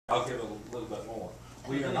I'll give it a little bit more.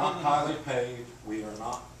 We are not highly paid. We are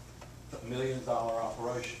not a $1 million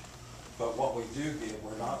operation. But what we do get,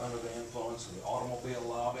 we're not under the influence of the automobile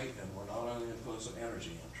lobby, and we're not under the influence of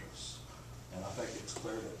energy interests. And I think it's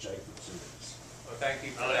clear that Jacobs is. Well, thank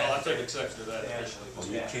you for that. I'll take exception to that officially. Well,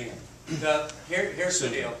 you can. Here's the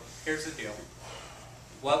deal. Here's the deal.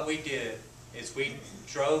 What we did is we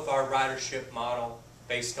drove our ridership model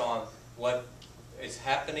based on what is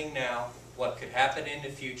happening now, what could happen in the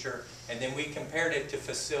future, and then we compared it to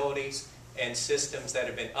facilities and systems that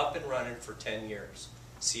have been up and running for 10 years.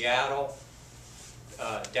 Seattle,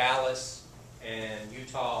 Dallas, and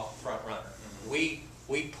Utah front runner. We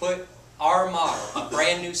put our model, a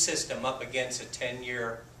brand new system, up against a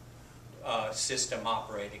 10-year system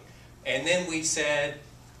operating. And then we said,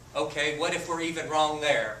 okay, what if we're even wrong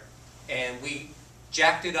there? And we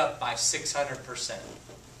jacked it up by 600%.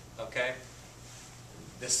 Okay?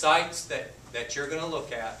 The sites that you're going to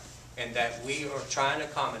look at and that we are trying to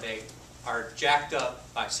accommodate are jacked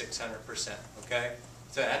up by 600%. Okay?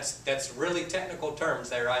 So that's really technical terms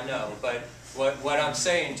there, I know. But what I'm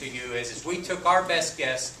saying to you is we took our best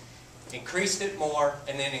guess, increased it more,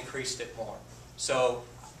 and then increased it more. So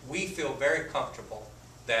we feel very comfortable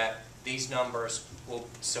that these numbers will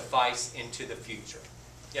suffice into the future.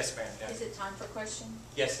 Yes, ma'am. Is it time for questions?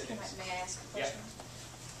 Yes, it is. May I ask a question?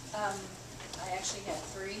 Yeah. I actually have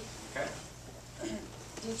three. Okay.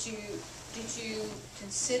 Did you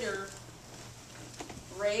consider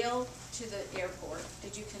rail to the airport?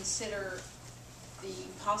 Did you consider the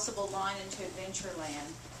possible line into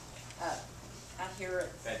Adventureland out here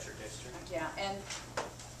at Venture District? Yeah, and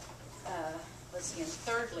let's see. And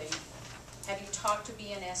thirdly, have you talked to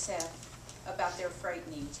BNSF about their freight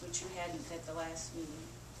needs, which you hadn't at the last meeting?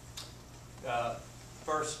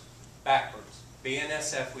 First, backwards.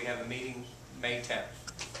 BNSF, we have a meeting May 10th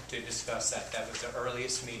to discuss that. That was the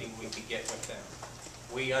earliest meeting we could get with them.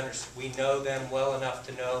 We know them well enough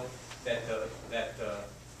to know that the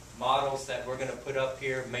models that we're going to put up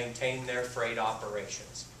here maintain their freight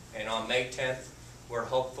operations. And on May 10th, we're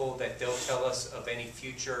hopeful that they'll tell us of any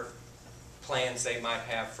future plans they might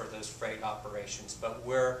have for those freight operations. But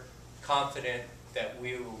we're confident that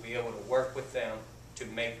we will be able to work with them to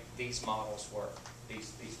make these models work,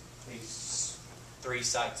 these three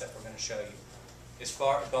sites that we're going to show you. As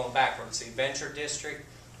far going backwards, the Venture District,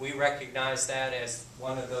 we recognize that as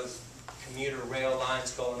one of those commuter rail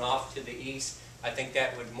lines going off to the east. I think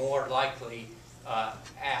that would more likely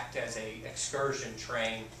act as an excursion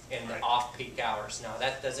train in the off-peak hours. Now,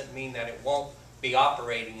 that doesn't mean that it won't be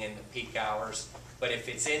operating in the peak hours, but if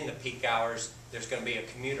it's in the peak hours, there's going to be a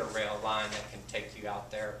commuter rail line that can take you out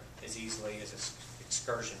there as easily as an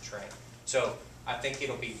excursion train. So I think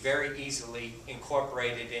it'll be very easily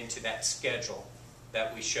incorporated into that schedule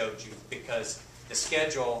that we showed you, because the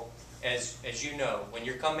schedule, as you know, when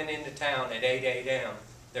you're coming into town at 8 a.m.,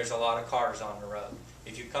 there's a lot of cars on the road.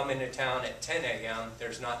 If you come into town at 10 a.m.,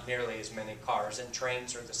 there's not nearly as many cars, and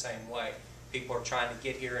trains are the same way. People are trying to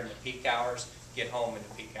get here in the peak hours, get home in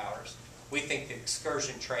the peak hours. We think the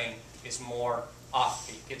excursion train is more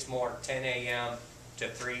off-peak. It's more 10 a.m. to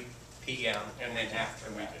 3 p.m. and then after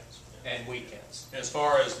that. Weekends. And weekends. As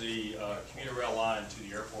far as the commuter rail line to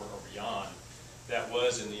the airport or beyond, that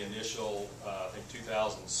was in the initial, I think,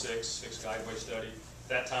 2006 guideway study. At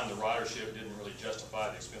that time, the ridership didn't really justify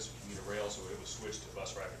the expense of commuter rail, so it was switched to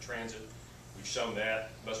bus rapid transit. We've shown that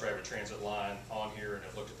bus rapid transit line on here and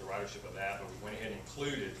have looked at the ridership of that, but we went ahead and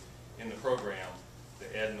included in the program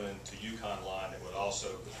the Edmond to Yukon line that would also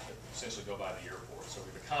essentially go by the airport. So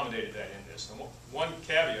we've accommodated that in this. And one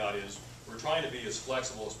caveat is we're trying to be as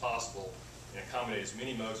flexible as possible and accommodate as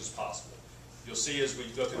many modes as possible. You'll see as we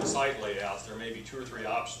go through the site layouts, there may be 2 or 3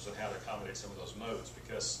 options on how to accommodate some of those modes,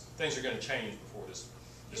 because things are going to change before this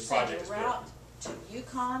project is built. The route to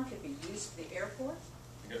Yukon could be used at the airport?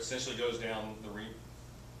 It essentially goes down the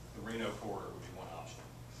Reno corridor would be one option.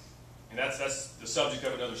 And that's the subject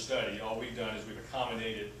of another study. All we've done is we've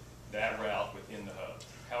accommodated that route within the hub.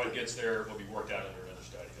 How it gets there will be worked out under another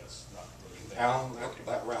study. That's not really the thing. Alan,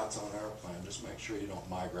 that route's on our plan. Just make sure you don't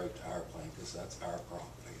migrate to our plan, because that's our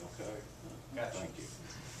property, okay? Gotcha. Thank you.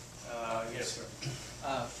 Yes, sir.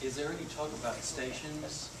 Is there any talk about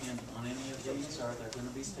stations on any of these? Are there going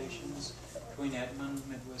to be stations between Edmond,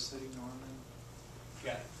 Midwest City, Norman?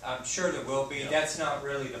 Yeah, I'm sure there will be. That's not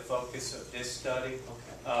really the focus of this study.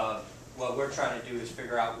 Okay. What we're trying to do is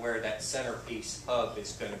figure out where that centerpiece hub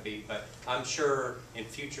is going to be. But I'm sure in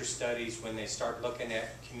future studies, when they start looking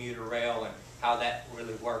at commuter rail and how that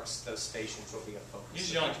really works, those stations will be a focus.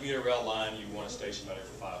 Usually on a commuter rail line, you want a station about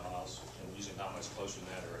every 5 miles, and usually not much closer than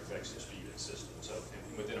that, or it affects the speed of the system. So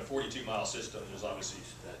within a 42-mile system, there's obviously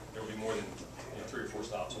there will be more than 3 or 4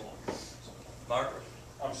 stops along. Margaret?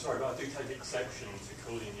 I'm sorry, but I do take exception to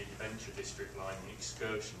calling the Adventure District line an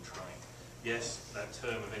excursion train. Yes, that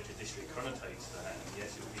term Adventure District connotates that, and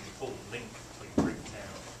yes, it would be an important link between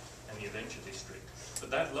Bricktown and the Adventure District.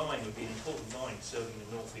 But that line would be an important line serving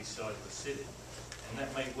the northeast side of the city. And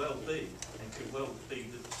that may well be, and could well be,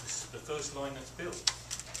 the first line that's built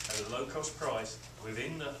at a low-cost price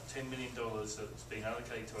within the $10 million that's been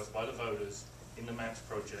allocated to us by the voters in the MAPS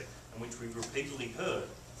project, and which we've repeatedly heard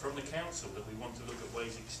from the council that we want to look at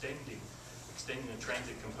ways extending the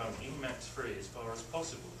transit component in MAPS 3 as far as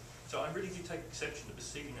possible. So I really do take exception to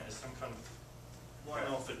perceiving that as some kind of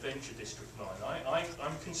one-off Adventure District line.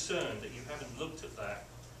 I'm concerned that you haven't looked at that,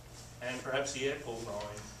 and perhaps the airport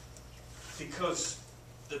line, because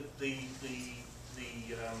the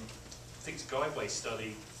fixed guideway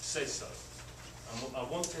study says so. And I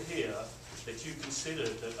want to hear that you consider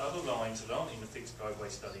that other lines that aren't in the fixed guideway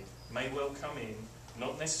study may well come in,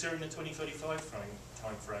 not necessarily in the 2035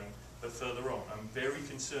 time frame, but further on. I'm very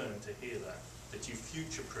concerned to hear that you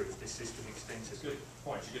future-proof this system extensively. Good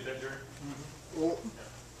point. You get that, Jerry? Well,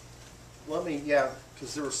 let me,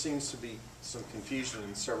 because there seems to be some confusion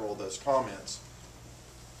in several of those comments.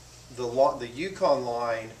 The Yukon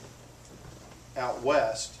line out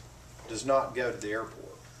west does not go to the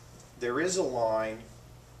airport. There is a line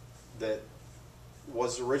that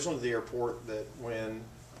was originally the airport that when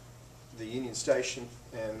the Union Station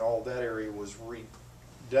and all that area was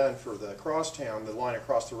redone for the crosstown, the line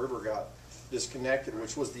across the river got disconnected,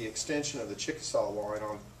 which was the extension of the Chickasaw line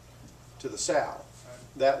on to the south.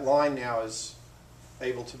 That line now is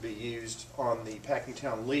able to be used on the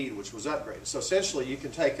Packingtown lead, which was upgraded. So essentially you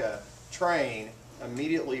can take a train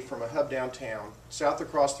immediately from a hub downtown, south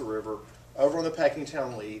across the river, over on the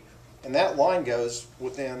Packingtown lead, and that line goes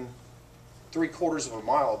within 3/4 of a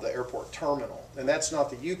mile of the airport terminal, and that's not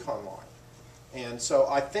the Yukon line. And so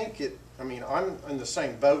I think I'm in the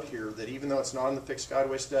same boat here, that even though it's not in the fixed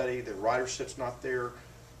guideway study, the ridership's not there,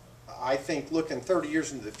 I think looking 30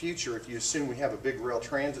 years into the future, if you assume we have a big rail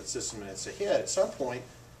transit system and it's a hit, at some point,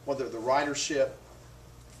 whether the ridership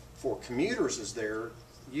for commuters is there,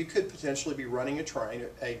 you could potentially be running a train,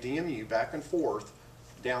 a DMU, back and forth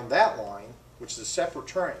down that line, which is a separate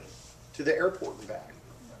train, to the airport and back.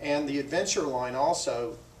 And the Adventure line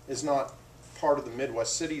also is not part of the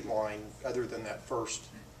Midwest City line other than that first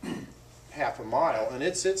half a mile, and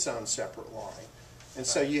it's its own separate line. And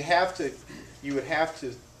so you would have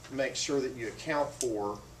to make sure that you account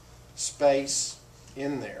for space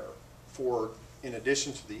in there for, in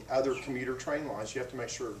addition to the other commuter train lines, you have to make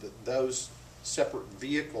sure that those separate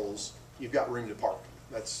vehicles, you've got room to park.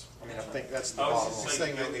 I think that's the bottom line.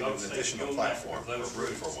 Saying they need an additional platform or Those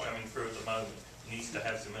room for routes one. coming through at the moment needs to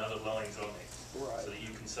have some other lines on it, Right. so that you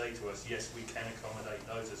can say to us, yes, we can accommodate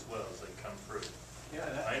those as well as they come through. Yeah,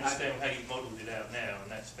 I understand how you've modelled it out now,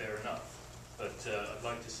 and that's fair enough, but I'd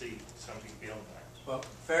like to see something beyond that. Well,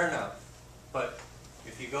 fair enough, but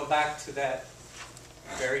if you go back to that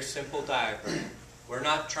very simple diagram, we're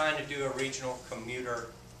not trying to do a regional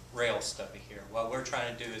commuter rail study here. What we're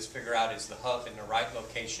trying to do is figure out is the hub in the right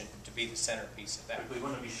location to be the centerpiece of that. But we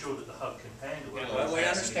want to be sure that the hub can handle it. Well, we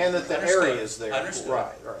understand. And that the Understood. area is there. Understood.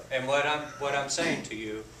 Right. And what I'm saying to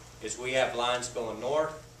you is we have lines going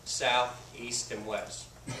north, south, east, and west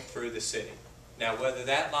through the city. Now, whether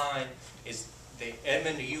that line is the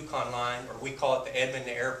Edmond to Yukon line, or we call it the Edmond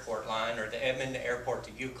to Airport line, or the Edmond to Airport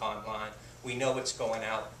to Yukon line, we know it's going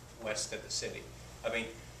out west of the city. I mean,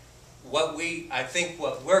 I think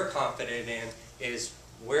what we're confident in is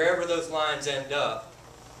wherever those lines end up,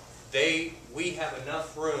 we have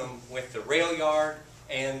enough room with the rail yard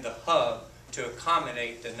and the hub to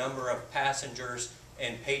accommodate the number of passengers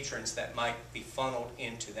and patrons that might be funneled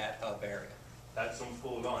into that hub area. That's on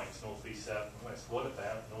 4 lines, northeast, south, and west. What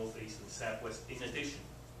about northeast and southwest in addition?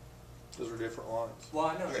 Those are different lines. Well,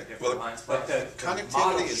 I know they're different Well, lines, but the connectivity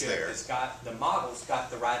model is ship there. the model's got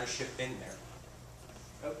the ridership in there.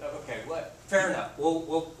 Okay, fair enough.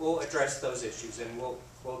 We'll address those issues, and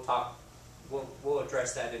we'll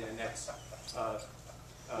address that in the next Well,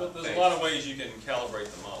 there's phase. a lot of ways you can calibrate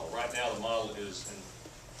the model. Right now, the model is, and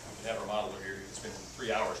we can have our modeler here, it's been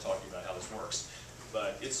 3 hours talking about how this works,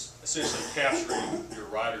 but it's essentially capturing your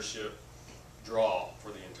ridership draw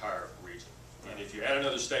for the entire region. And if you add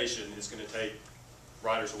another station, it's going to take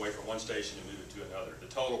riders away from one station and move it to another. The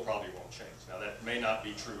total probably won't change. Now, that may not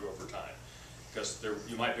be true over time, because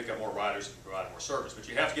you might pick up more riders if you provide more service. But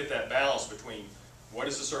you have to get that balance between what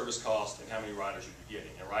is the service cost and how many riders you're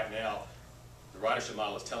getting. And right now, the ridership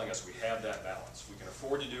model is telling us we have that balance. We can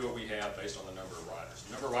afford to do what we have based on the number of riders. If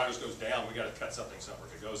the number of riders goes down, we got to cut something somewhere.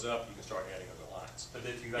 If it goes up, you can start adding other lines. lines. But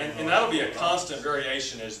if you And that'll be a constant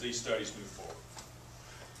variation as these studies move forward.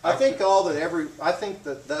 I think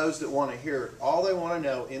that those that want to hear it, all they want to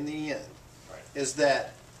know in the end Right. is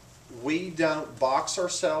that we don't box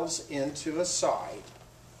ourselves into a site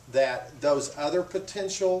that those other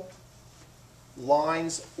potential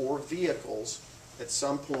lines or vehicles at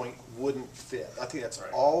some point wouldn't fit. I think that's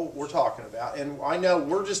Right. all we're talking about. And I know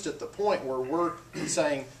we're just at the point where we're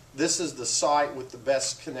saying this is the site with the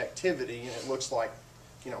best connectivity, and it looks like,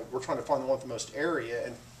 you know, we're trying to find the one with the most area.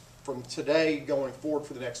 And from today going forward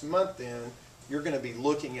for the next month, then you're going to be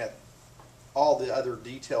looking at all the other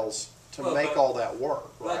details to Well, make but- all that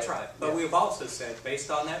work, right? That's right, but Yeah. we've also said,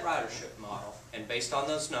 based on that ridership model, and based on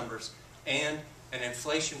those numbers, and an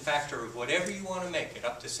inflation factor of whatever you want to make it,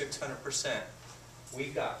 up to 600%,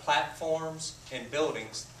 we've got platforms and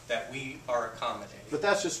buildings that we are accommodating. But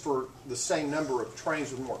that's just for the same number of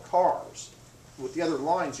trains with more cars. With the other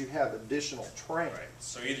lines, you have additional trains. Right,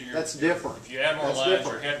 so either you're. That's different. If you add more That's lines,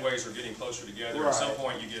 your different. headways are getting closer together. At some Right.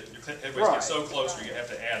 point, your headways Right. get so close, you have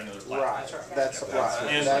to add another platform. Right, that's right.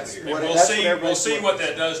 And That's and what we'll that's see, what we'll everybody's see what looking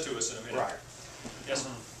that does to us in a minute. Right. Yes, sir.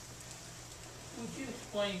 Would you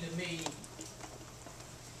explain to me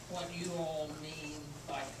what you all mean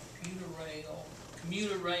by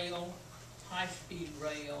commuter rail, high-speed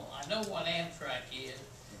rail? I know what Amtrak is,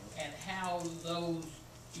 and how those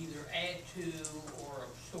either add to or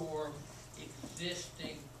absorb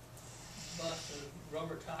existing buses,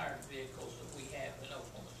 rubber-tired vehicles that we have in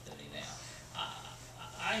Oklahoma City now.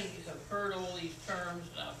 I have heard all these terms,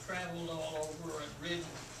 and I've traveled all over and ridden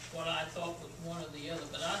what I thought was one or the other,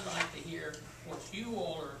 but I'd like to hear what you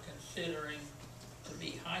all are considering to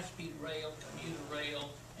be high-speed rail, commuter rail,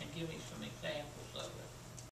 and give me some examples of it.